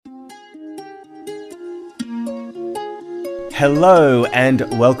Hello and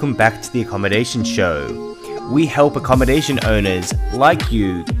welcome back to the Accommodation Show. We help accommodation owners like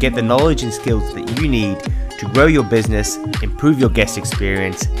you get the knowledge and skills that you need to grow your business, improve your guest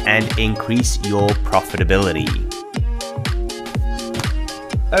experience, and increase your profitability.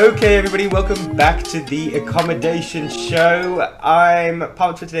 Okay, everybody, welcome back to the Accommodation Show. I'm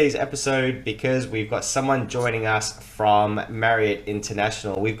pumped for today's episode because we've got someone joining us from Marriott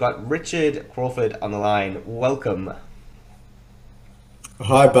International. We've got Richard Crawford on the line. Welcome.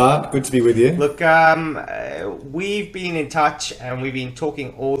 Hi Bart, good to be with you. Look, we've been in touch and we've been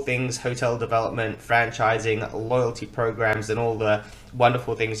talking all things hotel development, franchising, loyalty programs, and all the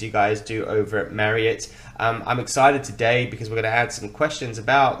wonderful things you guys do over at Marriott. I'm excited today because we're going to add some questions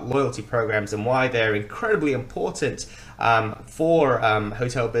about loyalty programs and why they're incredibly important for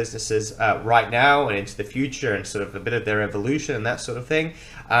hotel businesses right now and into the future, and sort of a bit of their evolution and that sort of thing.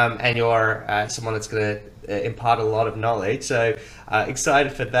 And you're someone that's going to impart a lot of knowledge, so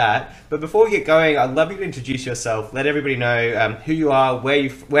excited for that. But before we get going, I'd love you to introduce yourself, let everybody know who you are,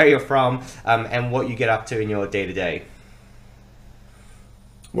 where you're from, and what you get up to in your day-to-day.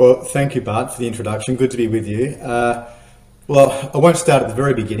 Well, thank you Bart for the introduction, good to be with you. Well, I won't start at the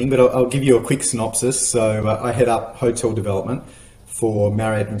very beginning, but I'll give you a quick synopsis. So I head up hotel development for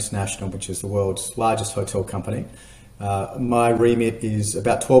Marriott International, which is the world's largest hotel company. My remit is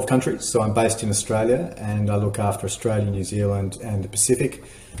about 12 countries, so I'm based in Australia and I look after Australia, New Zealand and the Pacific,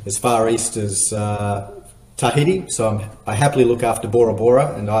 as far east as Tahiti, so I happily look after Bora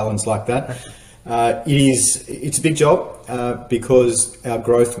Bora and islands like that. It's a big job because our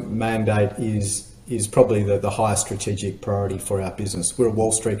growth mandate is probably the highest strategic priority for our business. We're a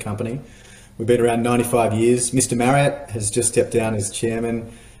Wall Street company. We've been around 95 years. Mr. Marriott has just stepped down as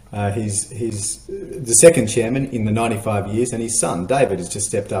chairman. He's the second chairman in the 95 years, and his son David has just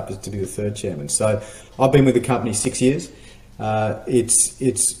stepped up to be the third chairman. So I've been with the company 6 years.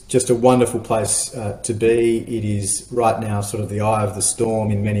 It's just a wonderful place to be. It is right now sort of the eye of the storm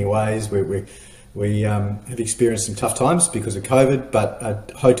in many ways. We have experienced some tough times because of COVID,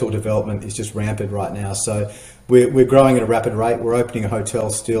 but hotel development is just rampant right now. So we're growing at a rapid rate. We're opening a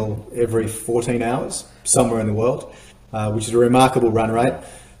hotel still every 14 hours somewhere in the world, which is a remarkable run rate.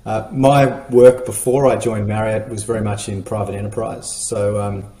 My work before I joined Marriott was very much in private enterprise.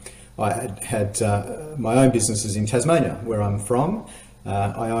 So I had my own businesses in Tasmania, where I'm from.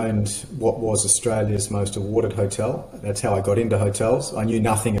 I owned what was Australia's most awarded hotel. That's how I got into hotels. I knew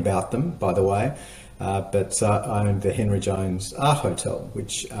nothing about them, by the way, but I owned the Henry Jones Art Hotel,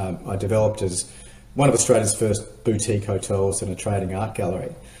 which I developed as one of Australia's first boutique hotels and a trading art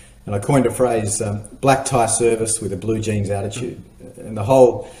gallery. And I coined a phrase, black tie service with a blue jeans attitude. And the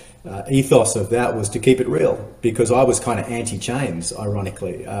whole ethos of that was to keep it real, because I was kind of anti-chains,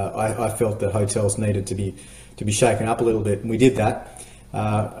 ironically. I felt that hotels needed to be shaken up a little bit, and we did that.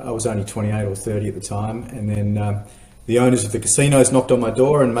 I was only 28 or 30 at the time, and then the owners of the casinos knocked on my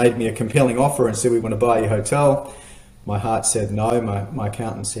door and made me a compelling offer and said, "We want to buy your hotel." My heart said no, my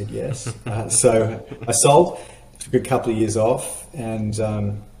accountant said yes. So I sold, took a couple of years off, and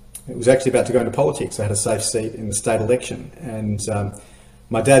it was actually about to go into politics. I had a safe seat in the state election, and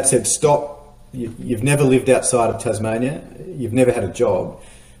my dad said, "Stop, you've never lived outside of Tasmania, you've never had a job.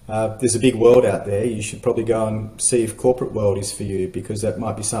 There's a big world out there. You should probably go and see if corporate world is for you, because that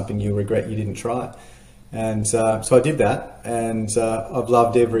might be something you'll regret you didn't try." And so I did that, and I've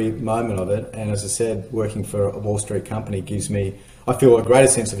loved every moment of it. And as I said, working for a Wall Street company gives me, I feel, a greater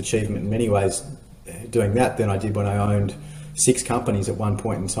sense of achievement in many ways doing that than I did when I owned 6 companies at one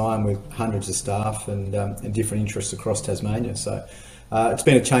point in time with hundreds of staff and different interests across Tasmania. So it's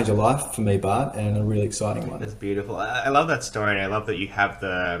been a change of life for me, Bart, and a really exciting one. That's beautiful. I love that story, and I love that you have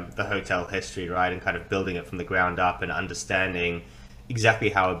the hotel history, right, and kind of building it from the ground up and understanding exactly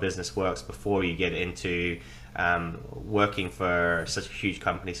how a business works before you get into working for such a huge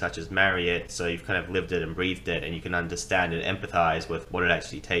company such as Marriott. So you've kind of lived it and breathed it, and you can understand and empathize with what it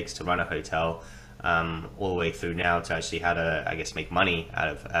actually takes to run a hotel, all the way through now to actually how to, I guess, make money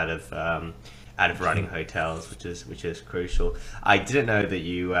out of running hotels, which is crucial. I didn't know that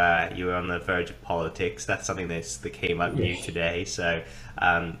you were on the verge of politics. That's something that came up new today. So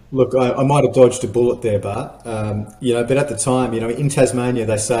look, I might have dodged a bullet there, Bart. But at the time, in Tasmania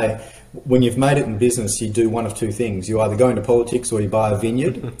they say when you've made it in business, you do one of two things: you either go into politics or you buy a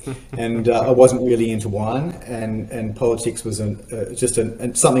vineyard. And I wasn't really into wine, and politics was just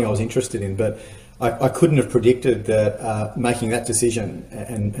something I was interested in, but I couldn't have predicted that making that decision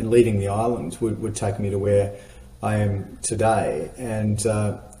and leaving the island would take me to where I am today. And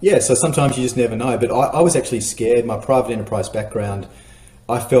so sometimes you just never know. But I was actually scared. My private enterprise background,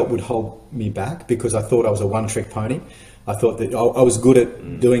 I felt, would hold me back, because I thought I was a one-trick pony. I thought that I was good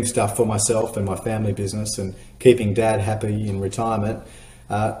at doing stuff for myself and my family business and keeping Dad happy in retirement.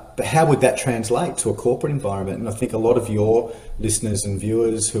 But how would that translate to a corporate environment? And I think a lot of your listeners and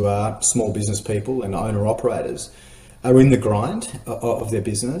viewers who are small business people and owner-operators are in the grind of their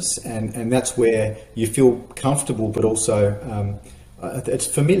business, and that's where you feel comfortable, but also it's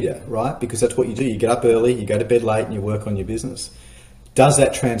familiar, right? Because that's what you do. You get up early, you go to bed late, and you work on your business. Does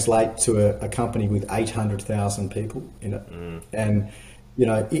that translate to a company with 800,000 people in it? And you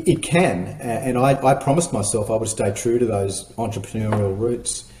know, it can. And I promised myself I would stay true to those entrepreneurial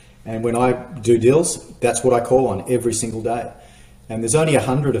roots. And when I do deals, that's what I call on every single day. And there's only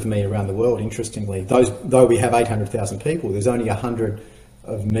 100 of me around the world, interestingly. Though we have 800,000 people, there's only 100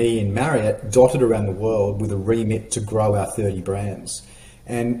 of me in Marriott dotted around the world with a remit to grow our 30 brands.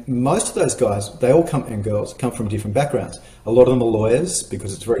 And most of those guys, they all come, and girls, come from different backgrounds. A lot of them are lawyers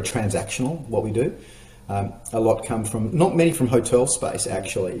because it's very transactional, what we do. A lot come from, not many from hotel space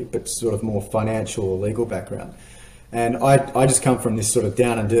actually, but sort of more financial or legal background. And I just come from this sort of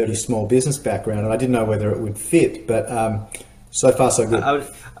down and dirty small business background, and I didn't know whether it would fit, but so far so good.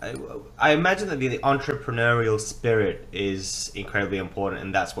 I imagine that the entrepreneurial spirit is incredibly important,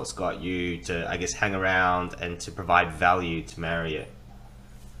 and that's what's got you to, I guess, hang around and to provide value to Marriott.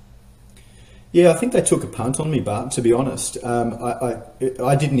 Yeah, I think they took a punt on me, Bart, to be honest.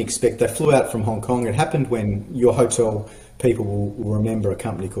 I didn't expect, they flew out from Hong Kong. It happened when your hotel people will remember a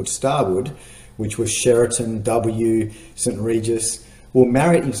company called Starwood, which was Sheraton, W, St. Regis. Well,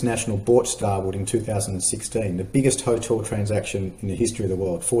 Marriott International bought Starwood in 2016, the biggest hotel transaction in the history of the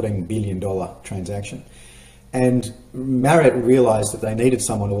world, $14 billion transaction. And Marriott realized that they needed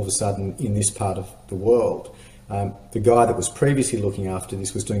someone all of a sudden in this part of the world. The guy that was previously looking after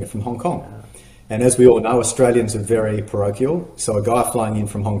this was doing it from Hong Kong. And as we all know, Australians are very parochial. So a guy flying in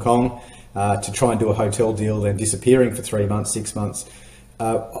from Hong Kong to try and do a hotel deal, then disappearing for 3 months, 6 months,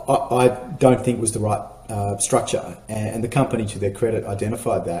 I don't think was the right structure. And the company, to their credit,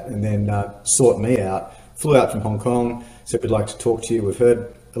 identified that and then sought me out, flew out from Hong Kong, said, we'd like to talk to you. We've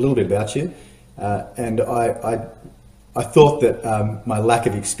heard a little bit about you. And I thought that my lack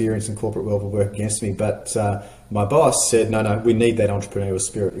of experience in corporate world would work against me, but my boss said, no, we need that entrepreneurial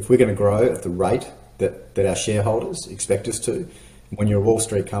spirit. If we're going to grow at the rate that our shareholders expect us to, when you're a Wall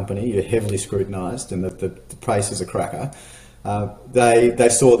Street company, you're heavily scrutinised and the price is a cracker, they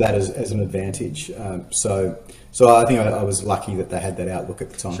saw that as an advantage. So I think I was lucky that they had that outlook at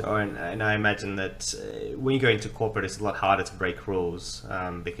the time. Sure, and I imagine that when you go into corporate, it's a lot harder to break rules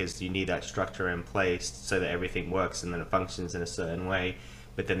because you need that structure in place so that everything works and then it functions in a certain way.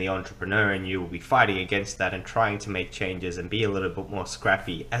 But then the entrepreneur in you will be fighting against that and trying to make changes and be a little bit more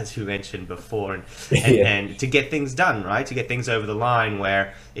scrappy, as you mentioned before, and to get things done, right? To get things over the line,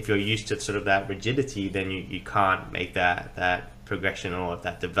 where if you're used to sort of that rigidity, then you can't make that progression or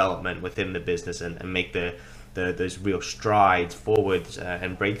that development within the business and make those real strides forwards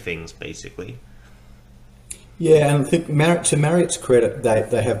and break things, basically. Yeah, and I think to Marriott's credit,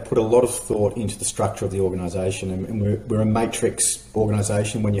 they have put a lot of thought into the structure of the organisation, and we're a matrix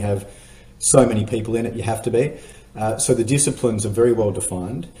organisation. When you have so many people in it, you have to be. So the disciplines are very well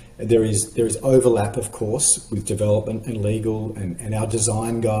defined. There is overlap, of course, with development and legal and our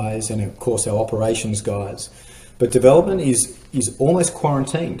design guys and, of course, our operations guys. But development is almost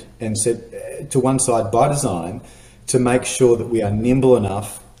quarantined and set to one side by design to make sure that we are nimble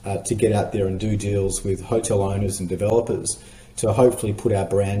enough to get out there and do deals with hotel owners and developers to hopefully put our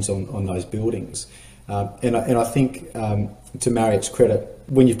brands on those buildings. And I think, to Marriott's credit,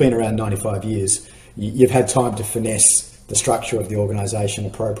 when you've been around 95 years, you've had time to finesse the structure of the organisation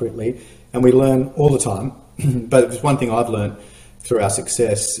appropriately. And we learn all the time. But there's one thing I've learned through our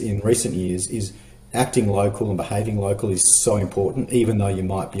success in recent years is acting local and behaving local is so important, even though you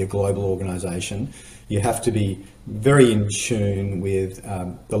might be a global organisation. You have to be very in tune with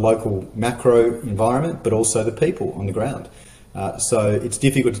the local macro environment, but also the people on the ground. So it's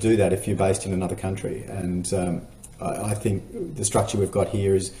difficult to do that if you're based in another country. And I think the structure we've got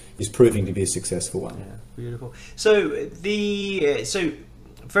here is proving to be a successful one. Yeah, beautiful. So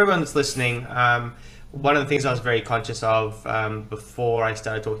for everyone that's listening, one of the things I was very conscious of before I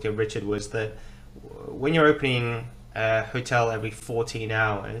started talking to Richard was that when you're opening a hotel every 14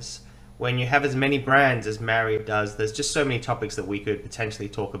 hours, when you have as many brands as Marriott does, there's just so many topics that we could potentially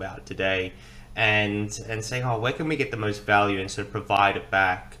talk about today and say, oh, where can we get the most value and sort of provide it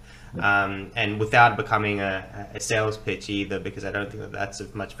back? And without becoming a sales pitch either, because I don't think that that's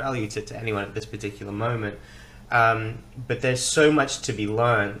of much value to anyone at this particular moment. But there's so much to be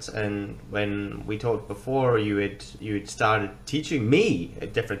learned. And when we talked before, you had started teaching me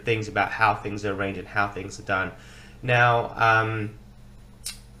different things about how things are arranged and how things are done. Now,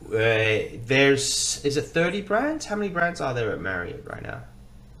 is it 30 brands? How many brands are there at Marriott right now?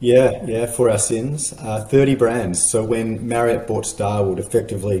 Yeah, for our sins, 30 brands. So when Marriott bought Starwood,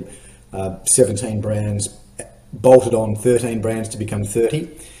 effectively 17 brands bolted on 13 brands to become 30.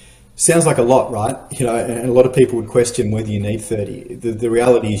 Sounds like a lot, right? You know, and a lot of people would question whether you need 30. The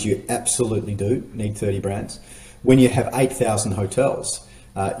reality is you absolutely do need 30 brands. When you have 8,000 hotels,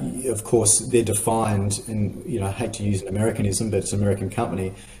 of course, they're defined, and you know, I hate to use an Americanism, but it's an American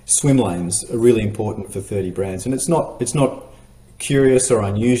company. Swim lanes are really important for 30 brands, and it's not curious or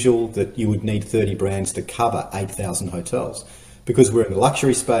unusual that you would need 30 brands to cover 8,000 hotels, because we're in the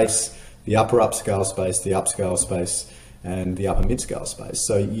luxury space, the upper upscale space, the upscale space, and the upper mid-scale space.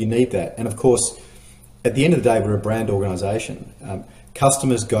 So you need that. And of course, at the end of the day, we're a brand organization.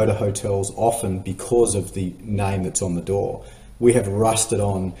 Customers go to hotels often because of the name that's on the door. We have rusted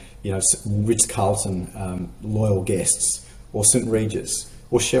on, you know, Ritz-Carlton loyal guests, or St. Regis,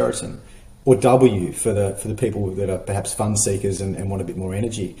 or Sheraton, or W for the people that are perhaps fun seekers and want a bit more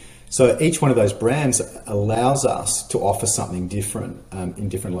energy. So each one of those brands allows us to offer something different in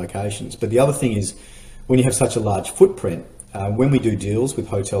different locations. But the other thing is, when you have such a large footprint, when we do deals with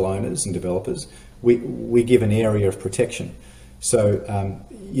hotel owners and developers, we give an area of protection. So,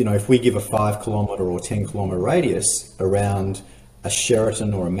 you know, if we give a 5 kilometre or 10 kilometre radius around a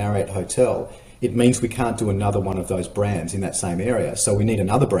Sheraton or a Marriott hotel, it means we can't do another one of those brands in that same area. So we need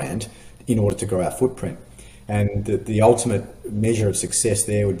another brand in order to grow our footprint. And the ultimate measure of success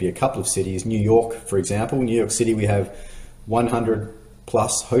there would be a couple of cities. New York, for example. New York City, we have 100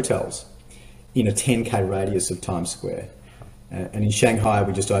 plus hotels in a 10K radius of Times Square. And in Shanghai,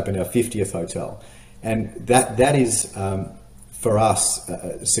 we just opened our 50th hotel. And that is, for us,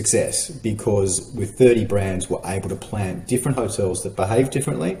 success, because with 30 brands, we're able to plan different hotels that behave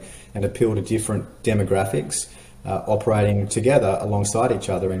differently and appeal to different demographics, operating together alongside each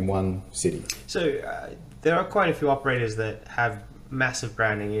other in one city. So there are quite a few operators that have massive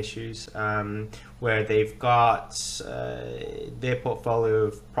branding issues, where they've got their portfolio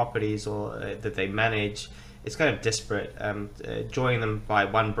of properties or that they manage. It's kind of disparate. Joining them by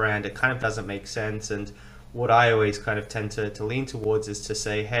one brand, it kind of doesn't make sense. And what I always kind of tend to lean towards is to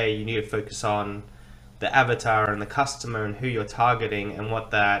say, hey, you need to focus on the avatar and the customer and who you're targeting and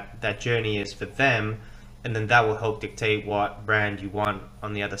what that journey is for them, and then that will help dictate what brand you want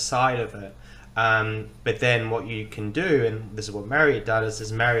on the other side of it. But then what you can do, and this is what Marriott does,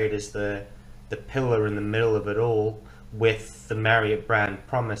 is Marriott is the pillar in the middle of it all with the Marriott brand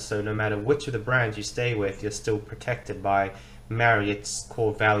promise. So no matter which of the brands you stay with, you're still protected by Marriott's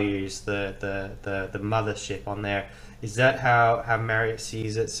core values, the mothership on there. Is that how Marriott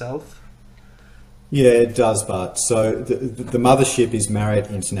sees itself? Yeah, it does, Bart. So the mothership is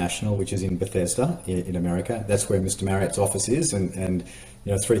Marriott International, which is in Bethesda in America. That's where Mr. Marriott's office is, and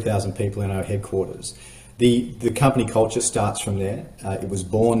you know, 3,000 people in our headquarters. The company culture starts from there. It was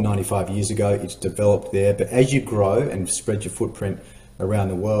born 95 years ago. It's developed there. But as you grow and spread your footprint around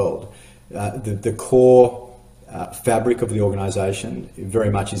the world, the core fabric of the organisation very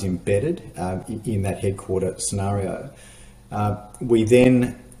much is embedded in that headquarter scenario. We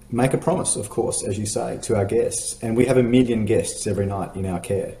then make a promise, of course, as you say, to our guests, and we have 1 million guests every night in our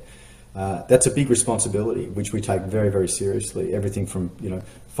care. That's a big responsibility, which we take very, very seriously. Everything from, you know,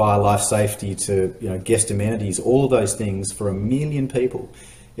 fire, life safety to, you know, guest amenities, all of those things for 1 million people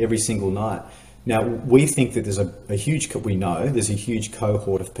every single night. Now, we think that there's there's a huge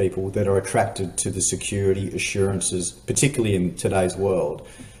cohort of people that are attracted to the security assurances, particularly in today's world.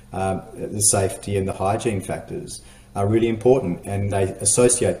 The safety and the hygiene factors are really important, and they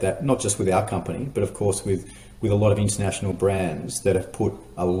associate that not just with our company, but of course with a lot of international brands that have put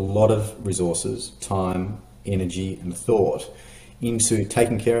a lot of resources, time, energy, and thought into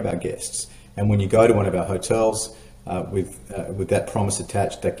taking care of our guests. And when you go to one of our hotels with that promise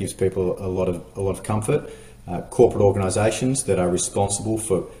attached, that gives people a lot of comfort. Corporate organisations that are responsible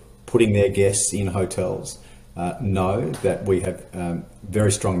for putting their guests in hotels know that we have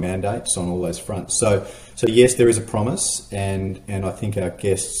very strong mandates on all those fronts. So yes, there is a promise, and I think our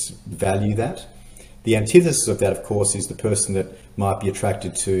guests value that. The antithesis of that, of course, is the person that might be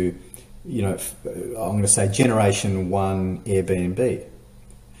attracted to, you know, I'm going to say Generation 1 Airbnb,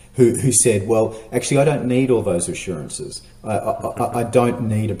 who said, well, actually, I don't need all those assurances. I don't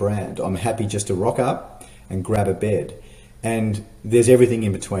need a brand. I'm happy just to rock up and grab a bed. And there's everything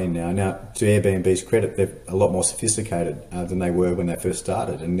in between now. Now, to Airbnb's credit, they're a lot more sophisticated than they were when they first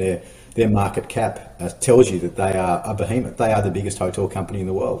started. And their market cap tells you that they are a behemoth. They are the biggest hotel company in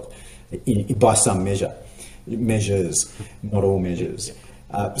the world by some measures, not all measures.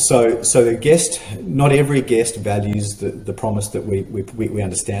 So the guest, not every guest values the promise that we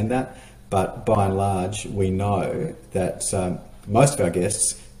understand that, but by and large, we know that most of our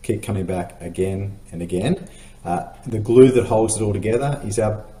guests keep coming back again and again. The glue that holds it all together is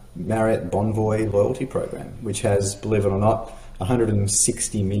our Marriott Bonvoy loyalty program, which has, believe it or not,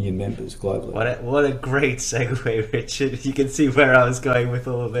 160 million members globally. What a great segue, Richard. You can see where I was going with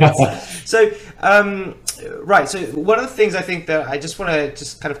all of this. So, right. So one of the things I think that I just want to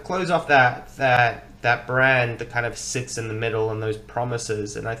just kind of close off that brand that kind of sits in the middle and those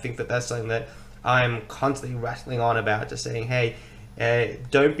promises. And I think that that's something that I'm constantly rattling on about, just saying, hey,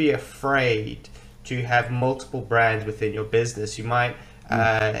 don't be afraid to have multiple brands within your business. You might,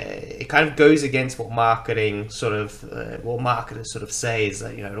 it kind of goes against what marketers sort of say is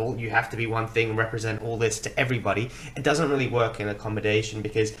that, you have to be one thing and represent all this to everybody. It doesn't really work in accommodation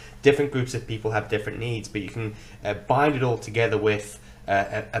because different groups of people have different needs, but you can bind it all together with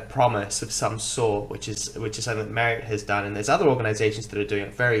a promise of some sort, which is something that Marriott has done, and there's other organizations that are doing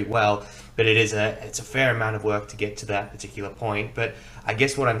it very well, but it's a fair amount of work to get to that particular point. But I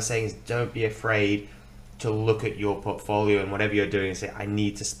guess what I'm saying is, don't be afraid to look at your portfolio and whatever you're doing and say, I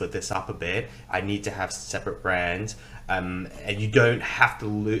need to split this up a bit, I need to have separate brands, and you don't have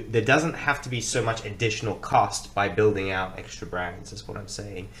to there doesn't have to be so much additional cost by building out extra brands, is what I'm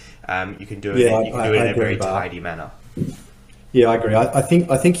saying. You can do it in a very tidy manner. Yeah, I agree. I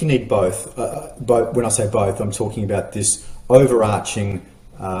think you need both. When I say both, I'm talking about this overarching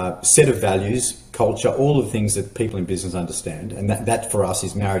set of values, culture, all of the things that people in business understand, and that for us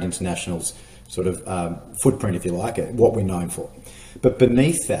is Marriott International's sort of footprint, if you like it, what we're known for. But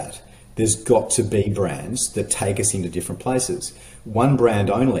beneath that, there's got to be brands that take us into different places. One brand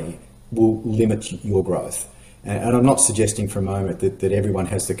only will limit your growth. And I'm not suggesting for a moment that everyone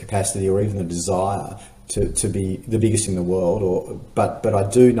has the capacity or even the desire to be the biggest in the world, but I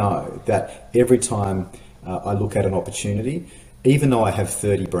do know that every time I look at an opportunity, even though I have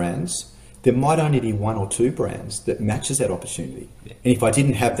 30 brands, there might only be one or two brands that matches that opportunity. Yeah. And if I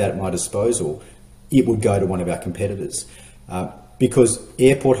didn't have that at my disposal, it would go to one of our competitors. Because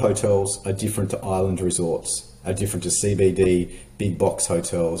airport hotels are different to island resorts, are different to CBD, big box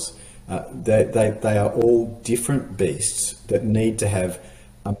hotels. They are all different beasts that need to have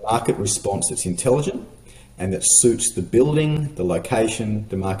a market response that's intelligent and that suits the building, the location,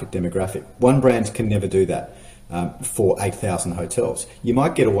 the market demographic. One brand can never do that. For 8,000 hotels. You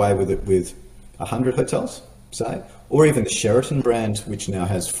might get away with it with 100 hotels, say, or even the Sheraton brand, which now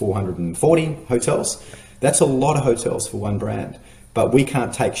has 440 hotels. That's a lot of hotels for one brand, but we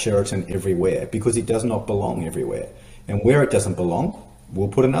can't take Sheraton everywhere because it does not belong everywhere. And where it doesn't belong, we'll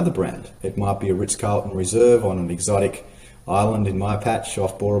put another brand. It might be a Ritz-Carlton Reserve on an exotic island in my patch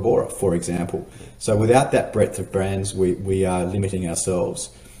off Bora Bora, for example. So without that breadth of brands, we are limiting ourselves.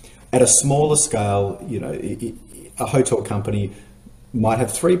 At a smaller scale, a hotel company might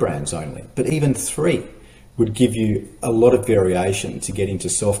have 3 brands only, but even 3 would give you a lot of variation to get into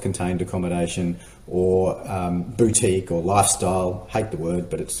self-contained accommodation or boutique or lifestyle. Hate the word,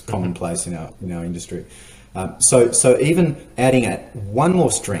 but it's commonplace in our industry. So even adding one more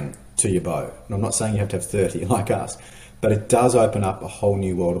string to your bow, and I'm not saying you have to have 30 like us, but it does open up a whole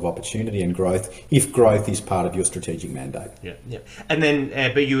new world of opportunity and growth if growth is part of your strategic mandate. Yeah. And then,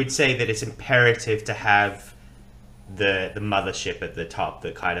 but you would say that it's imperative to have the mothership at the top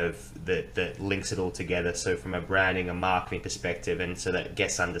that kind of that links it all together. So from a branding, a marketing perspective, and so that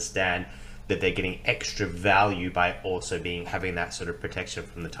guests understand that they're getting extra value by also having that sort of protection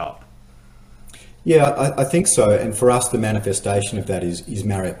from the top. Yeah, I think so. And for us, the manifestation of that is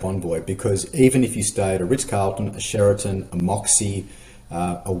Marriott Bonvoy, because even if you stay at a Ritz-Carlton, a Sheraton, a Moxie,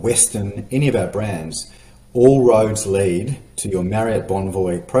 a Westin, any of our brands, all roads lead to your Marriott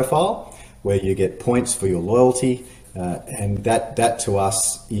Bonvoy profile, where you get points for your loyalty. And that to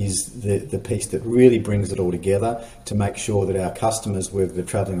us is the piece that really brings it all together to make sure that our customers, whether they're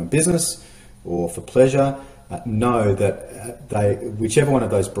traveling on business or for pleasure, know that whichever one of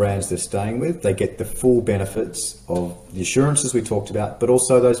those brands they're staying with, they get the full benefits of the assurances we talked about, but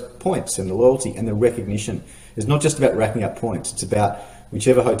also those points and the loyalty and the recognition. It's not just about racking up points. It's about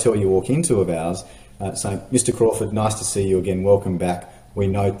whichever hotel you walk into of ours, saying, Mr. Crawford, nice to see you again. Welcome back. We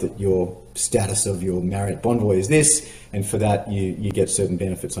note that your status of your Marriott Bonvoy is this, and for that you get certain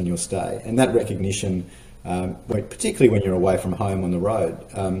benefits on your stay. And that recognition, particularly when you're away from home on the road,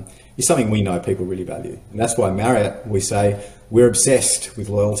 is something we know people really value. And that's why Marriott, we say, we're obsessed with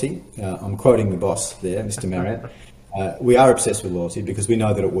loyalty. I'm quoting the boss there, Mr. Marriott. We are obsessed with loyalty because we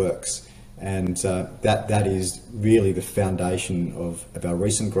know that it works. And that is really the foundation of our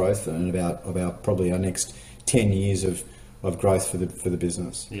recent growth and of our probably our next 10 years of of growth for the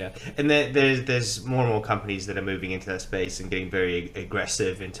business. Yeah, and there's more and more companies that are moving into that space and getting very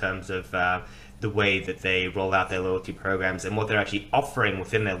aggressive in terms of the way that they roll out their loyalty programs and what they're actually offering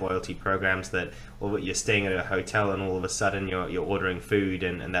within their loyalty programs. That, well, you're staying at a hotel and all of a sudden you're ordering food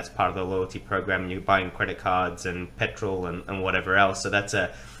and that's part of the loyalty program, and you're buying credit cards and petrol and whatever else. So that's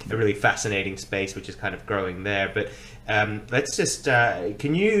a really fascinating space which is kind of growing there. But let's just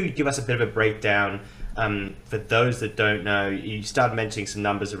can you give us a bit of a breakdown? For those that don't know, you started mentioning some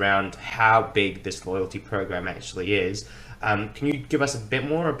numbers around how big this loyalty program actually is. Can you give us a bit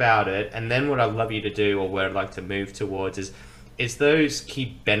more about it? And then what I'd love you to do, or where I'd like to move towards, is those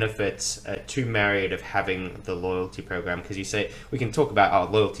key benefits to Marriott of having the loyalty program. Because you say, we can talk about,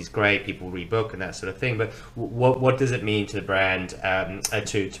 oh, loyalty's great, people rebook and that sort of thing, but what does it mean to the brand,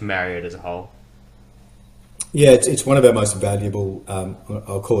 to Marriott as a whole? Yeah, it's one of our most valuable,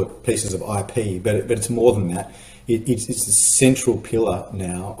 I'll call it pieces of IP, but it's more than that. It's the central pillar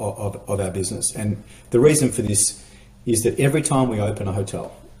now of our business. And the reason for this is that every time we open a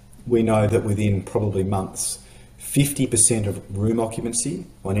hotel, we know that within probably months, 50% of room occupancy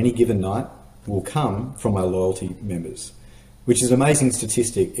on any given night will come from our loyalty members, which is an amazing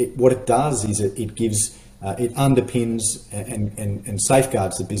statistic. What it does is it gives it underpins and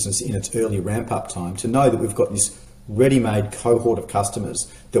safeguards the business in its early ramp-up time to know that we've got this ready-made cohort of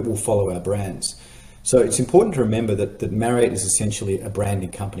customers that will follow our brands. So it's important to remember that Marriott is essentially a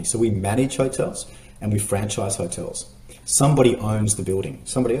branding company. So we manage hotels and we franchise hotels. Somebody owns the building.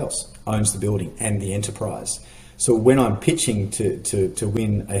 Somebody else owns the building and the enterprise. So when I'm pitching to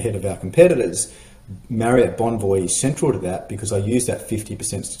win ahead of our competitors, Marriott Bonvoy is central to that, because I use that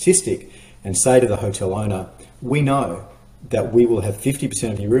 50% statistic and say to the hotel owner, we know that we will have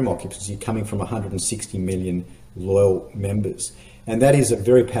 50% of your room occupancy coming from 160 million loyal members. And that is a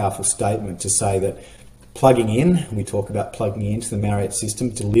very powerful statement to say that plugging in, we talk about plugging into the Marriott system,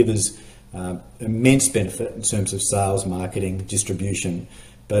 delivers immense benefit in terms of sales, marketing, distribution.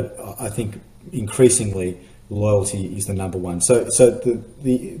 But I think increasingly loyalty is the number one. So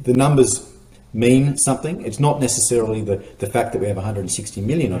the numbers mean something. It's not necessarily the fact that we have 160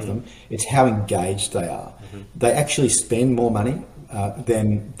 million of them, it's how engaged they are. They actually spend more money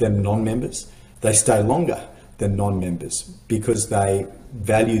than non-members. They stay longer than non-members because they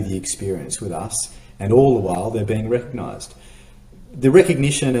value the experience with us, and all the while they're being recognised. The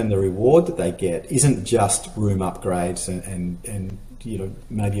recognition and the reward that they get isn't just room upgrades and you know,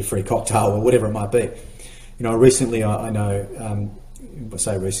 maybe a free cocktail or whatever it might be. You know, recently I know, I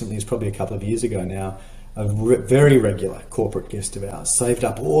say recently, it's probably a couple of years ago now, a very regular corporate guest of ours saved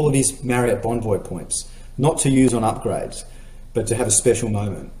up all of his Marriott Bonvoy points, not to use on upgrades, but to have a special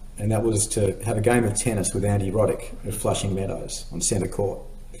moment. And that was to have a game of tennis with Andy Roddick at Flushing Meadows on centre court.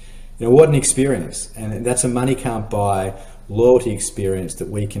 You know, what an experience. And that's a money can't buy loyalty experience that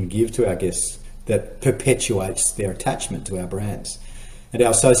we can give to our guests that perpetuates their attachment to our brands. And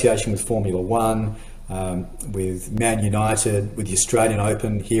our association with Formula One, with Man United, with the Australian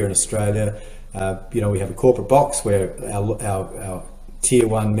Open here in Australia, you know, we have a corporate box where our tier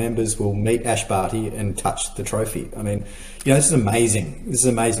one members will meet Ash Barty and touch the trophy. I mean, you know, this is amazing. This is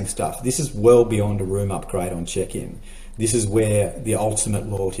amazing stuff. This is well beyond a room upgrade on check-in. This is where the ultimate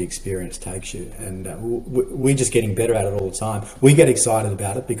loyalty experience takes you. And we're just getting better at it all the time. We get excited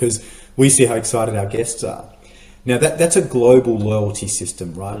about it because we see how excited our guests are. Now, that's a global loyalty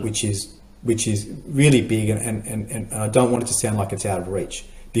system, right? Which is really big, and I don't want it to sound like it's out of reach,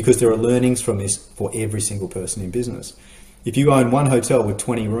 because there are learnings from this for every single person in business. If you own one hotel with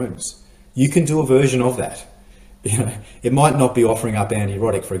 20 rooms, you can do a version of that. You know, it might not be offering up Andy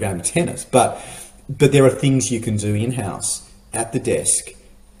Roddick for a game of tennis, but there are things you can do in-house at the desk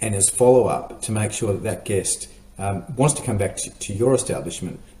and as follow-up to make sure that that guest wants to come back to your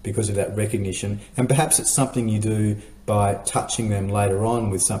establishment because of that recognition. And perhaps it's something you do by touching them later on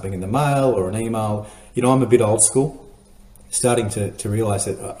with something in the mail or an email. You know, I'm a bit old school, starting to realise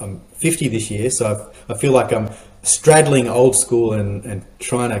that I'm 50 this year, so I feel like I'm straddling old school and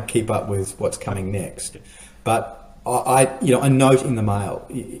trying to keep up with what's coming next. But you know, a note in the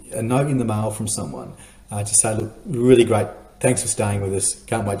mail from someone to say, look, really great, thanks for staying with us,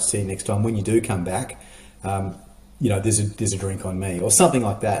 can't wait to see you next time. When you do come back, you know, there's a drink on me, or something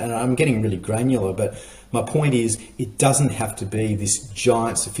like that. And I'm getting really granular, but my point is, it doesn't have to be this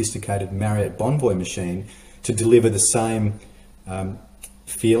giant, sophisticated Marriott Bonvoy machine to deliver the same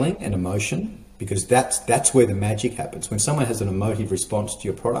feeling and emotion, because that's where the magic happens. When someone has an emotive response to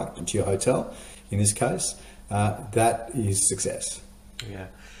your product and to your hotel, in this case, that is success. Yeah,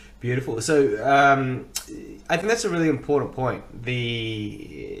 beautiful. So I think that's a really important point,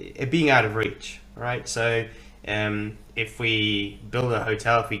 it being out of reach, right? So if we build a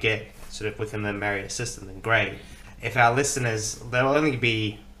hotel, if we get sort of within the Marriott system, then great. If our listeners, there will only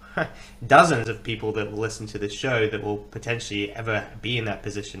be dozens of people that will listen to this show that will potentially ever be in that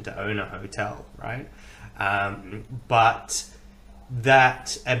position to own a hotel, right? But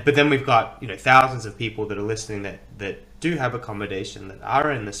then we've got thousands of people that are listening that do have accommodation, that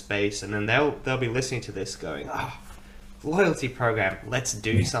are in the space, and then they'll be listening to this going, loyalty program, let's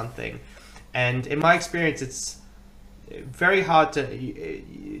do something. And in my experience, it's very hard to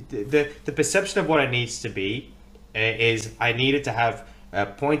the perception of what it needs to be is I need it to have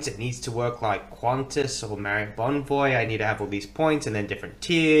points. It needs to work like Qantas or Marriott Bonvoy. I need to have all these points and then different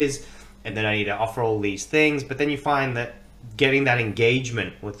tiers, and then I need to offer all these things. But then you find that getting that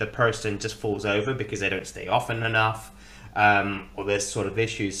engagement with the person just falls over because they don't stay often enough, or there's sort of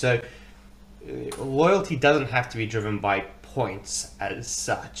issues. So loyalty doesn't have to be driven by points as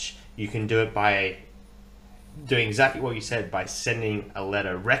such. You can do it by doing exactly what you said, by sending a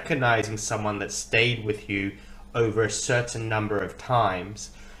letter, recognizing someone that stayed with you over a certain number of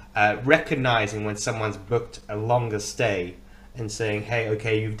times, recognizing when someone's booked a longer stay and saying, hey,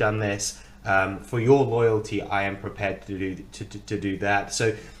 okay, you've done this, for your loyalty, I am prepared to do that.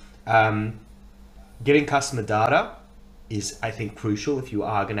 So getting customer data is, I think, crucial if you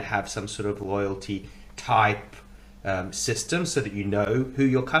are going to have some sort of loyalty type system, so that you know who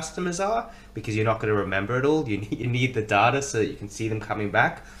your customers are, because you're not going to remember it all. You need the data so that you can see them coming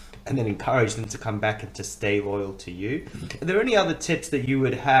back and then encourage them to come back and to stay loyal to you. Are there any other tips that you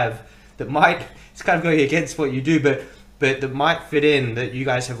would have that might, it's kind of going against what you do, but that might fit in, that you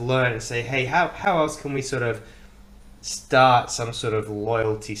guys have learned, and say, hey, how else can we sort of start some sort of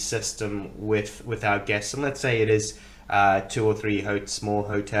loyalty system with our guests? And let's say it is 2 or 3 small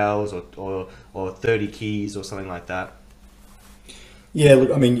hotels, or 30 keys or something like that. Yeah,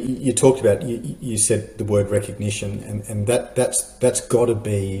 look, I mean, you talked about, you said the word recognition, and that's got to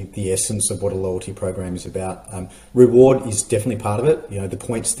be the essence of what a loyalty program is about. Reward is definitely part of it, the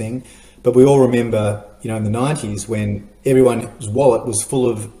points thing. But we all remember, in the 90s when everyone's wallet was full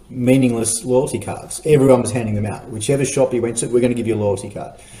of meaningless loyalty cards. Everyone was handing them out. Whichever shop you went to, we're going to give you a loyalty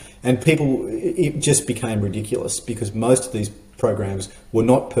card. And it just became ridiculous because most of these programs were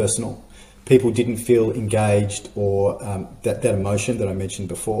not personal. People didn't feel engaged, or that emotion that I mentioned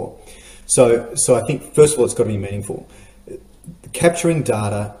before. So I think, first of all, it's got to be meaningful. Capturing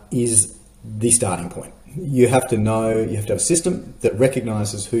data is the starting point. You have to have a system that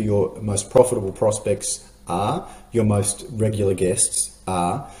recognizes who your most profitable prospects are, your most regular guests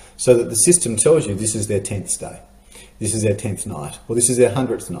are, so that the system tells you this is their 10th stay, this is their 10th night, or this is their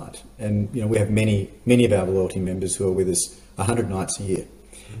 100th night. And we have many of our loyalty members who are with us 100 nights a year.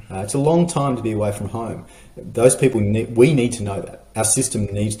 It's a long time to be away from home. Those people, we need to know that. Our system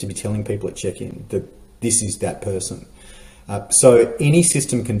needs to be telling people at check-in that this is that person. So any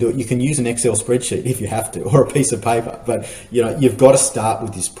system can do it. You can use an Excel spreadsheet if you have to, or a piece of paper, but you've got to start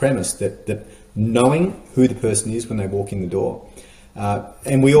with this premise that knowing who the person is when they walk in the door.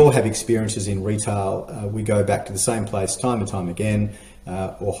 And we all have experiences in retail. We go back to the same place time and time again,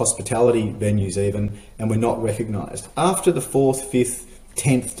 or hospitality venues even, and we're not recognised. After the 4th, 5th,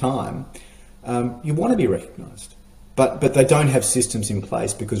 10th time, you want to be recognised, but they don't have systems in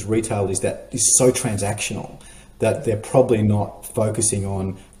place because retail is so transactional that they're probably not focusing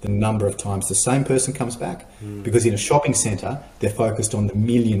on the number of times the same person comes back. Because in a shopping centre, they're focused on the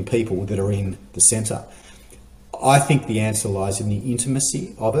million people that are in the centre. I think the answer lies in the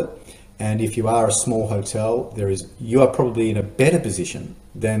intimacy of it. And if you are a small hotel, you are probably in a better position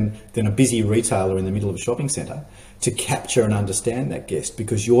than a busy retailer in the middle of a shopping centre to capture and understand that guest,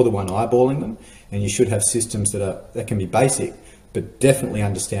 because you're the one eyeballing them, and you should have systems that can be basic, but definitely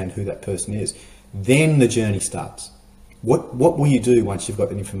understand who that person is. Then the journey starts. What will you do once you've got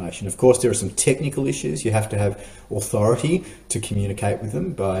that information? Of course, there are some technical issues. You have to have authority to communicate with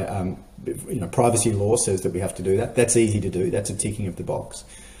them by, privacy law says that we have to do that. That's easy to do. That's a ticking of the box.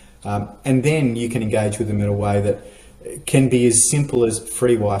 And then you can engage with them in a way that can be as simple as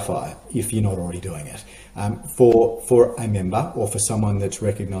free Wi-Fi, if you're not already doing it, for a member or for someone that's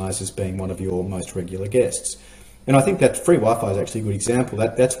recognised as being one of your most regular guests. And I think that free Wi-Fi is actually a good example.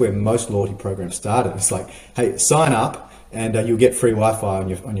 That's where most loyalty programs started. It's like, hey, sign up and you'll get free Wi-Fi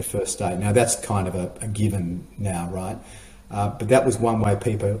on your first day. Now that's kind of a given now, right? But that was one way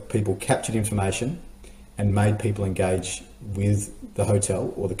people captured information and made people engage with the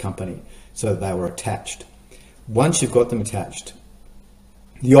hotel or the company so that they were attached. Once you've got them attached,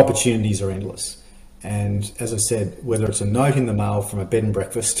 the opportunities are endless. And as I said, whether it's a note in the mail from a bed and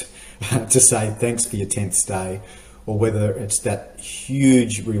breakfast to say thanks for your 10th stay, or whether it's that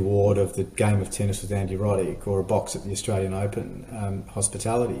huge reward of the game of tennis with Andy Roddick or a box at the Australian Open,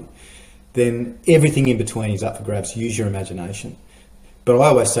 hospitality, then everything in between is up for grabs. Use your imagination. But I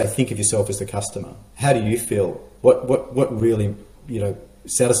always say, think of yourself as the customer. How do you feel? What really,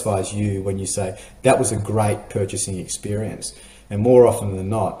 satisfies you when you say, that was a great purchasing experience? And more often than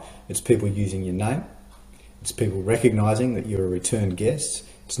not, it's people using your name. It's people recognising that you're a return guest.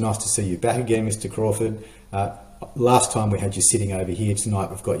 It's nice to see you back again, Mr. Crawford. Last time we had you sitting over here, tonight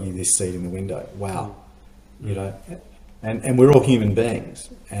we've got you this seat in the window. Wow. And we're all human beings,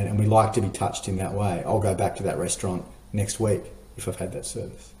 and we like to be touched in that way. I'll go back to that restaurant next week if I've had that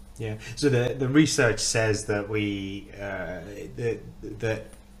service. Yeah. So the research says that that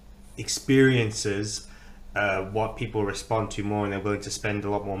experiences what people respond to more, and they're willing to spend a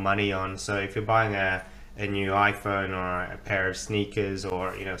lot more money on. So if you're buying a new iPhone or a pair of sneakers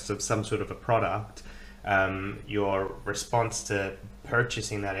or some sort of a product, your response to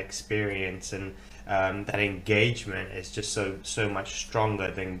purchasing that experience and that engagement is just so much stronger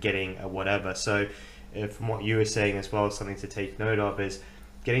than getting a whatever. So from what you were saying as well, something to take note of is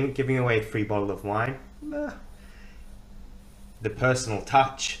giving away a free bottle of wine. The personal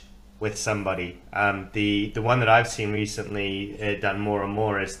touch with somebody. The one that I've seen recently done more and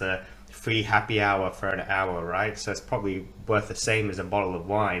more is the free happy hour for an hour, right? So it's probably worth the same as a bottle of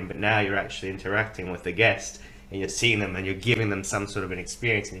wine, but now you're actually interacting with the guest and you're seeing them and you're giving them some sort of an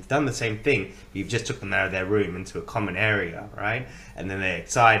experience, and you've done the same thing, but you've just took them out of their room into a common area, right? And then they're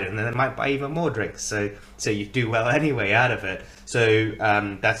excited, and then they might buy even more drinks, so you do well anyway out of it. So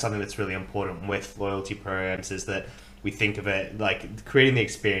that's something that's really important with loyalty programs, is that we think of it like creating the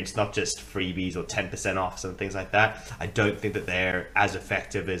experience, not just freebies or 10% offs and things like that. I don't think that they're as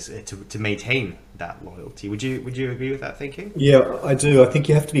effective as to maintain that loyalty. Would you agree with that thinking? Yeah, I do. I think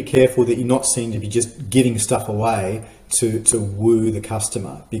you have to be careful that you're not seen to be just giving stuff away to woo the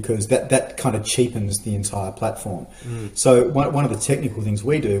customer, because that kind of cheapens the entire platform. So one of the technical things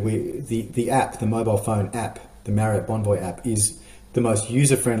we do, the app, the mobile phone app, the Marriott Bonvoy app, is the most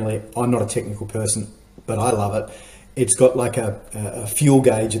user-friendly. I'm not a technical person, but I love it. It's got like a fuel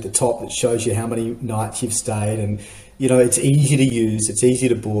gauge at the top that shows you how many nights you've stayed, and it's easy to use, it's easy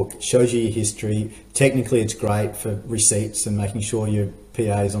to book, it shows you your history. Technically, it's great for receipts and making sure your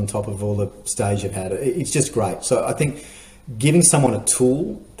PA is on top of all the stays you've had. It's just great. So I think giving someone a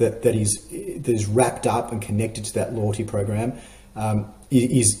tool that is wrapped up and connected to that loyalty program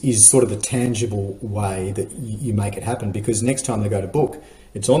is sort of the tangible way that you make it happen, because next time they go to book,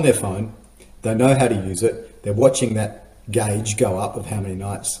 it's on their phone, they know how to use it. They're watching that gauge go up of how many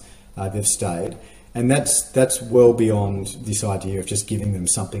nights they've stayed. And that's well beyond this idea of just giving them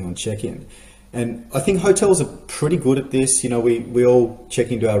something on check-in. And I think hotels are pretty good at this. We all check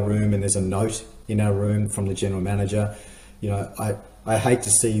into our room and there's a note in our room from the general manager. I hate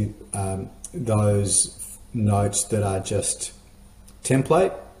to see those notes that are just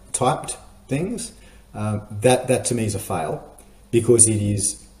template typed things. That to me is a fail, because it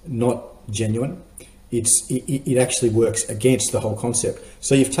is not genuine. It actually works against the whole concept.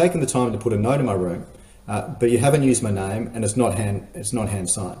 So you've taken the time to put a note in my room, but you haven't used my name, and it's not hand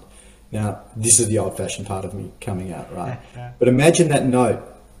signed. Now, this is the old-fashioned part of me coming out, right? But imagine that note,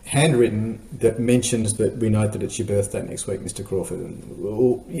 handwritten, that mentions that we note that it's your birthday next week, Mr. Crawford,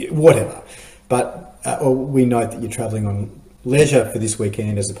 or whatever. But or we note that you're travelling on leisure for this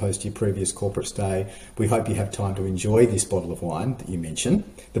weekend as opposed to your previous corporate stay. We hope you have time to enjoy this bottle of wine that you mentioned.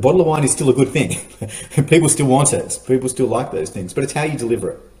 The bottle of wine is still a good thing. People still want it. People still like those things. But it's how you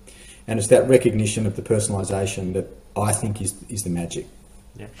deliver it. And it's that recognition of the personalisation that I think is the magic.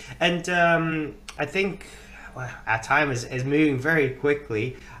 Yeah. And I think our time is moving very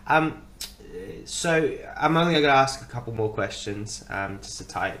quickly. So I'm only going to ask a couple more questions just to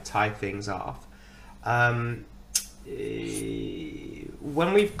tie things off.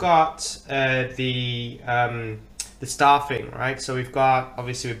 When we've got the staffing, right? So we've got,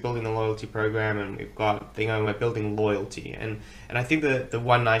 obviously we're building the loyalty program, and we've got we're building loyalty, and I think the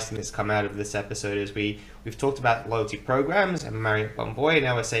one nice thing that's come out of this episode is we've talked about loyalty programs and Marriott Bonvoy, and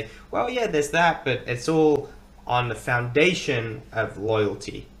now we're saying, well, yeah, there's that, but it's all on the foundation of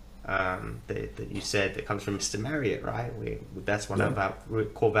loyalty that you said that comes from Mr. Marriott, right? That's one of our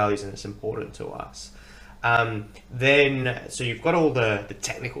core values, and it's important to us. Then, so you've got all the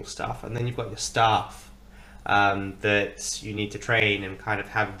technical stuff, and then you've got your staff that you need to train and kind of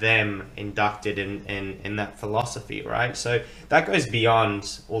have them inducted in that philosophy, right? So that goes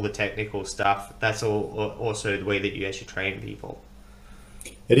beyond all the technical stuff. That's also the way that you actually train people.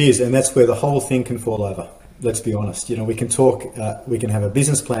 It is, and that's where the whole thing can fall over. Let's be honest. We can talk, we can have a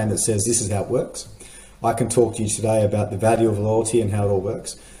business plan that says this is how it works, I can talk to you today about the value of loyalty and how it all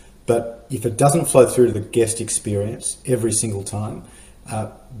works. But if it doesn't flow through to the guest experience every single time,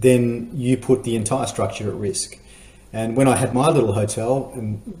 then you put the entire structure at risk. And when I had my little hotel,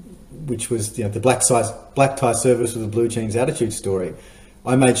 which was the black tie service with the blue jeans attitude story,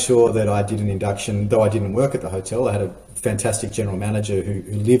 I made sure that I did an induction. Though I didn't work at the hotel, I had a fantastic general manager who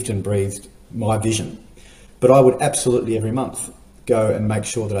lived and breathed my vision. But I would absolutely every month go and make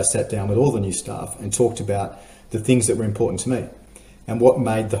sure that I sat down with all the new staff and talked about the things that were important to me and what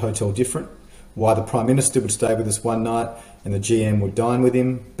made the hotel different, why the Prime Minister would stay with us one night and the GM would dine with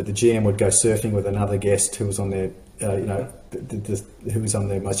him, but the GM would go surfing with another guest who was on their, who was on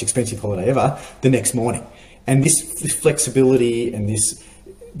their most expensive holiday ever the next morning. And this flexibility and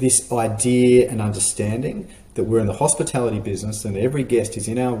this idea and understanding that we're in the hospitality business and every guest is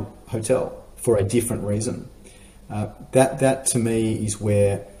in our hotel for a different reason. That to me is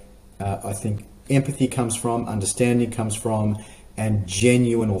where I think empathy comes from, understanding comes from, and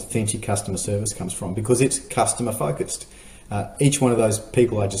genuine, authentic customer service comes from, because it's customer focused. Each one of those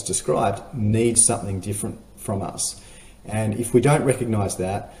people I just described needs something different from us. And if we don't recognize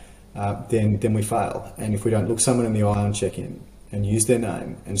that, then we fail. And if we don't look someone in the eye on check-in and use their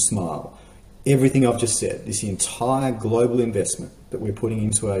name and smile, everything I've just said, this entire global investment that we're putting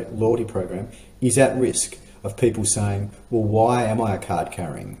into a loyalty program is at risk of people saying, well, why am I a card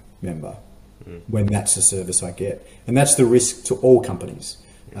carrying member when that's the service I get? And that's the risk to all companies.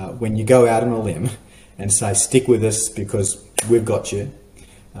 When you go out on a limb and say, stick with us because we've got you,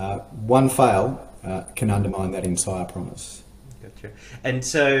 one fail can undermine that entire promise. Gotcha. And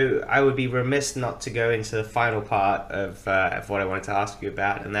so I would be remiss not to go into the final part of what I wanted to ask you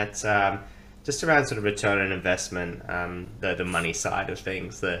about, and that's just around sort of return on investment, the money side of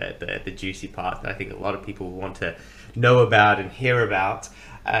things, the juicy part that I think a lot of people want to know about and hear about.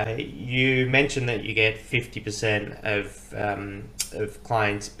 You mentioned that you get 50% of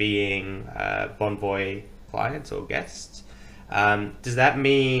clients being Bonvoy clients or guests. Does that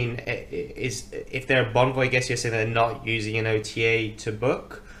mean if they're a Bonvoy guest, you're saying they're not using an OTA to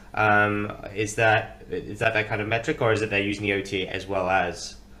book? Is that kind of metric, or is it they're using the OTA as well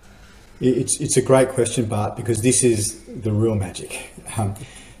as? It's a great question, Bart, because this is the real magic.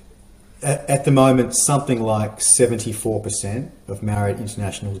 At the moment, something like 74% of Marriott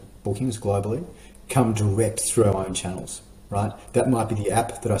International bookings globally come direct through our own channels, right? That might be the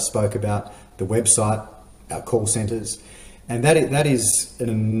app that I spoke about, the website, our call centers. And that is an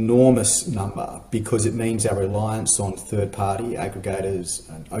enormous number, because it means our reliance on third-party aggregators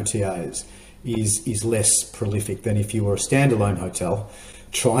and OTAs is less prolific than if you were a standalone hotel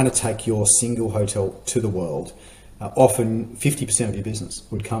trying to take your single hotel to the world. Often 50% of your business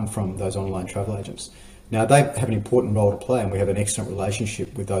would come from those online travel agents. Now, they have an important role to play, and we have an excellent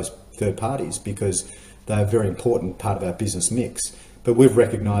relationship with those third parties because they're a very important part of our business mix. But we've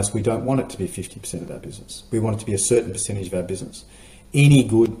recognised we don't want it to be 50% of our business. We want it to be a certain percentage of our business. Any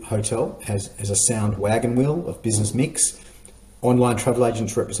good hotel has a sound wagon wheel of business mix. Online travel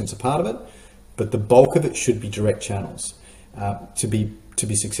agents represents a part of it, but the bulk of it should be direct channels to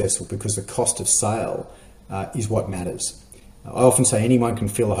be successful, because the cost of sale is what matters. I often say anyone can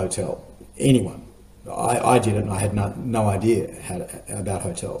fill a hotel. Anyone. I did it, and I had no idea about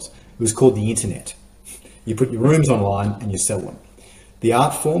hotels. It was called the internet. You put your rooms online and you sell them. The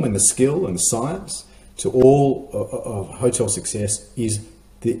art form and the skill and the science to all of hotel success is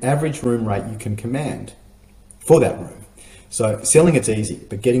the average room rate you can command for that room. So selling it's easy,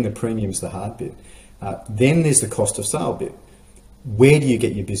 but getting the premium is the hard bit. Then there's the cost of sale bit. Where do you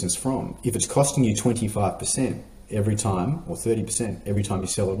get your business from? If it's costing you 25% every time, or 30% every time you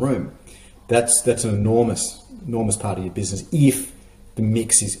sell a room, that's an enormous part of your business if the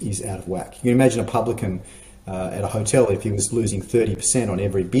mix is out of whack. You can imagine a publican at a hotel, if he was losing 30% on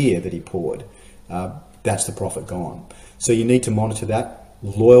every beer that he poured, that's the profit gone. So you need to monitor that.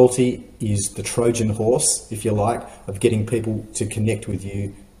 Loyalty is the Trojan horse, if you like, of getting people to connect with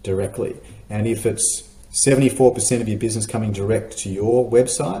you directly. And if it's 74% of your business coming direct to your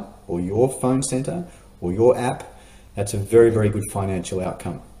website or your phone center or your app, that's a very, very good financial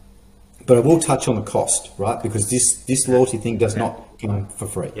outcome. But I will touch on the cost, right? Because this loyalty thing does not come for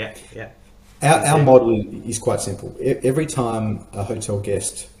free. Yeah. Our model is quite simple. Every time a hotel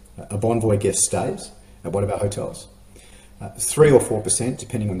guest, a Bonvoy guest stays at one of our hotels, 3 or 4%,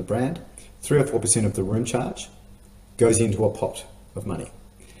 depending on the brand, 3 or 4% of the room charge goes into a pot of money.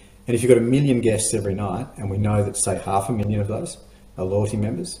 And if you've got 1 million guests every night, and we know that, say, 500,000 of those are loyalty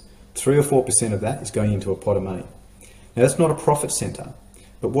members, 3 or 4% of that is going into a pot of money. Now, that's not a profit center,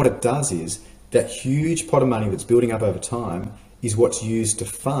 but what it does is that huge pot of money that's building up over time is what's used to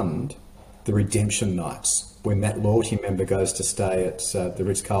fund the redemption nights, when that loyalty member goes to stay at the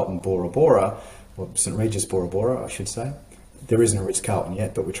Ritz-Carlton Bora Bora, or St Regis Bora Bora, I should say. There isn't a Ritz-Carlton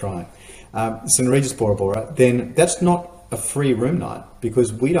yet, but we're trying. St Regis Bora Bora, then that's not a free room night,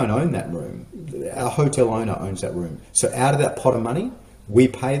 because we don't own that room. Our hotel owner owns that room. So out of that pot of money, we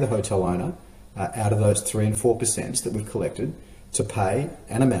pay the hotel owner out of those 3 and 4% that we've collected to pay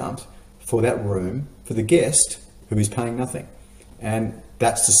an amount for that room for the guest who is paying nothing. And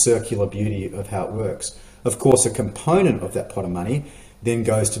that's the circular beauty of how it works. Of course, a component of that pot of money then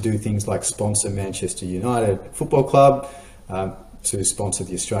goes to do things like sponsor Manchester United Football Club, to sponsor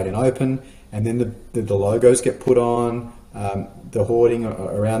the Australian Open, and then the logos get put on, the hoarding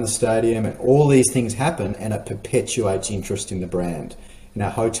around the stadium, and all these things happen, and it perpetuates interest in the brand. And our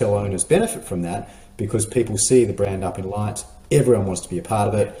hotel owners benefit from that because people see the brand up in lights, everyone wants to be a part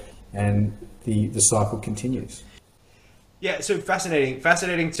of it, and the cycle continues. Yeah, so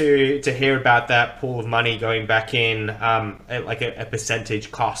fascinating to hear about that pool of money going back in, like a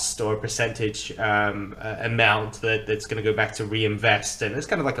percentage cost or a percentage amount that's going to go back to reinvest, and it's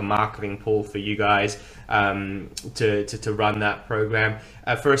kind of like a marketing pool for you guys to run that program.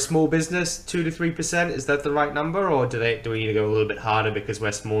 For a small business, 2 to 3%, is that the right number, or do we need to go a little bit harder because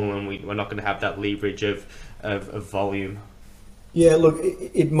we're small and we're not going to have that leverage of volume? Yeah, look,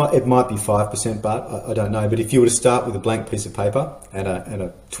 it might be 5%, but I don't know. But if you were to start with a blank piece of paper at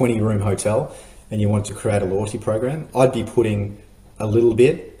a 20-room hotel and you want to create a loyalty program, I'd be putting a little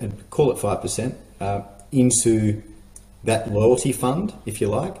bit, and call it 5%, into that loyalty fund, if you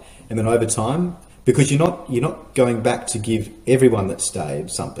like, and then over time, because you're not going back to give everyone that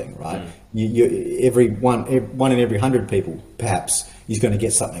stayed something, right? Every one in every 100 people perhaps is going to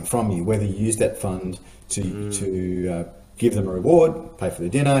get something from you, whether you use that fund to give them a reward, pay for the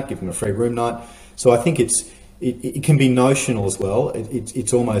dinner, give them a free room night. So I think it can be notional as well.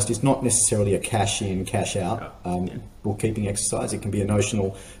 It's not necessarily a cash in, cash out bookkeeping exercise. It can be a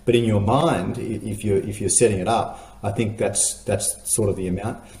notional, but in your mind, if you're setting it up, I think that's sort of the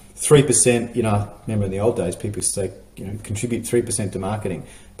amount. 3%, remember in the old days, people used to say, contribute 3% to marketing,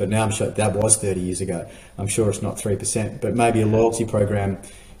 but now I'm sure that was 30 years ago. I'm sure it's not 3%, but maybe a loyalty program,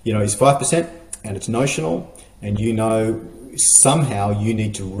 is 5% and it's notional. And somehow you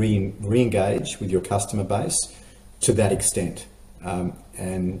need to re-engage with your customer base to that extent.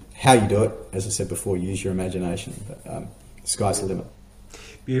 And how you do it, as I said before, use your imagination. But the sky's the limit.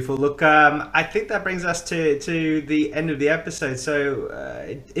 Beautiful. Look, I think that brings us to the end of the episode. So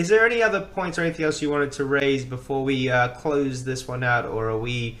is there any other points or anything else you wanted to raise before we close this one out, or are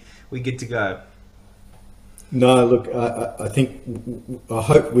we good to go? No, look, I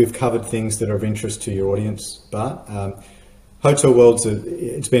hope we've covered things that are of interest to your audience, Bart. Hotel world's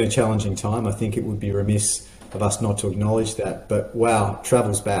it's been a challenging time. I think it would be remiss of us not to acknowledge that. But wow,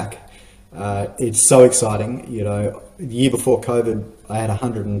 travel's back. It's so exciting. The year before COVID, I had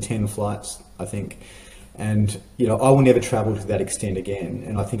 110 flights, I think. And, I will never travel to that extent again.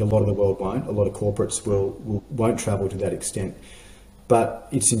 And I think a lot of the world won't. A lot of corporates won't travel to that extent. But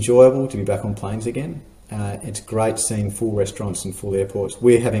it's enjoyable to be back on planes again. It's great seeing full restaurants and full airports.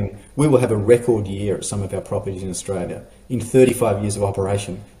 We will have a record year at some of our properties in Australia. In 35 years of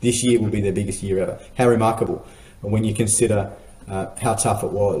operation, this year will be their biggest year ever. How remarkable when you consider how tough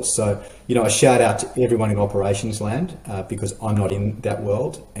it was. So, a shout out to everyone in operations land, because I'm not in that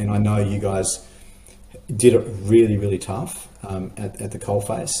world, and I know you guys did it really, really tough at the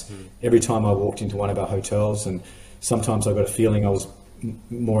coalface. Every time I walked into one of our hotels, and sometimes I got a feeling I was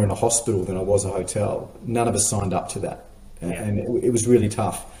more in a hospital than I was a hotel. None of us signed up to that, and it was really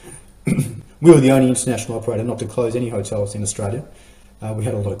tough. We were the only international operator not to close any hotels in Australia. We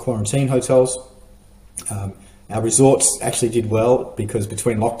had a lot of quarantine hotels. Our resorts actually did well because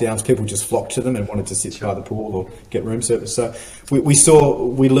between lockdowns, people just flocked to them and wanted to sit by the pool or get room service. So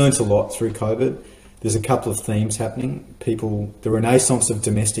we learnt a lot through COVID. There's a couple of themes happening. The renaissance of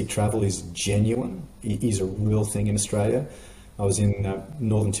domestic travel is genuine. It is a real thing in Australia. I was in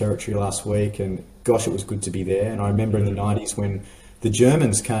Northern Territory last week, and gosh, it was good to be there. And I remember in the 90s when the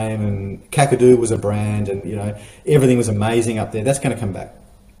Germans came and Kakadu was a brand, and everything was amazing up there. That's going to come back,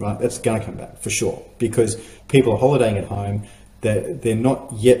 right? That's going to come back for sure, because people are holidaying at home. They're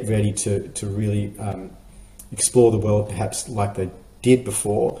not yet ready to really explore the world perhaps like they did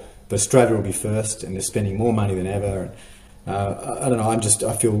before. But Australia will be first, and they're spending more money than ever. And I don't know.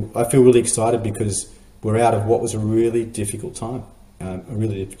 I feel really excited because we're out of what was a really difficult time,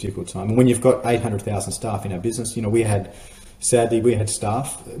 And when you've got 800,000 staff in our business, sadly, we had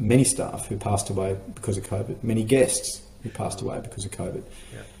many staff who passed away because of COVID, many guests who passed away because of COVID.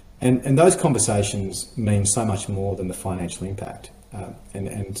 Yeah. And those conversations mean so much more than the financial impact. and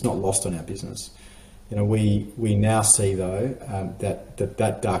it's not lost on our business. You know, we now see though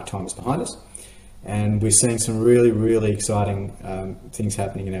that dark time is behind us, and we're seeing some really, really exciting things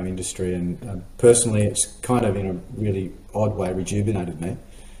happening in our industry. And personally, it's kind of in a really odd way rejuvenated me.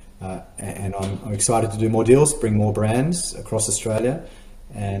 And I'm excited to do more deals, bring more brands across Australia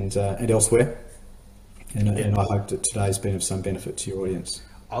and elsewhere. And I hope that today's been of some benefit to your audience.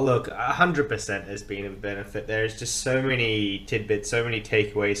 Oh, look, 100% has been of benefit. There's just so many tidbits, so many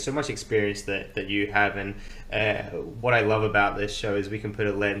takeaways, so much experience that you have. And what I love about this show is we can put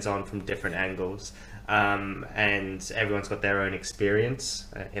a lens on from different angles. And everyone's got their own experience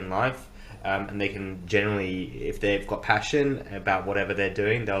in life. And they can generally, if they've got passion about whatever they're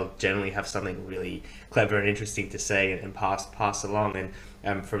doing, they'll generally have something really clever and interesting to say and pass along.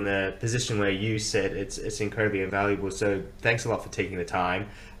 And from the position where you sit, it's incredibly invaluable. So thanks a lot for taking the time,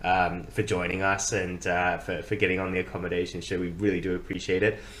 for joining us, and for getting on the accommodation show. We really do appreciate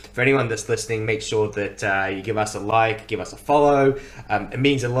it. For anyone that's listening, make sure that you give us a like, give us a follow. It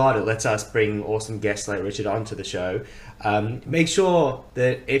means a lot. It lets us bring awesome guests like Richard onto the show. Make sure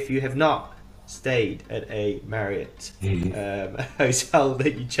that if you have not stayed at a Marriott hotel,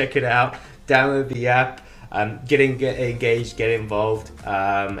 that you check it out, download the app, get engaged, get involved,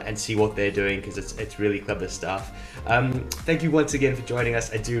 and see what they're doing, because it's really clever stuff. Thank you once again for joining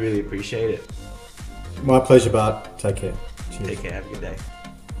us. I do really appreciate it. My pleasure, Bart. Take care. Cheers. Take care. Have a good day.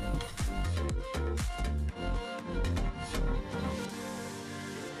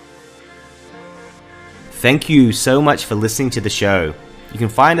 Thank you so much for listening to the show. You can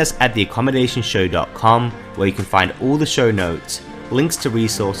find us at theaccommodationshow.com, where you can find all the show notes, links to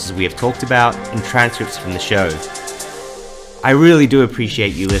resources we have talked about, and transcripts from the show. I really do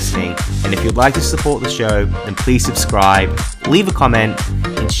appreciate you listening, and if you'd like to support the show, then please subscribe, leave a comment,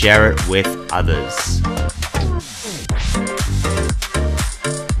 and share it with others.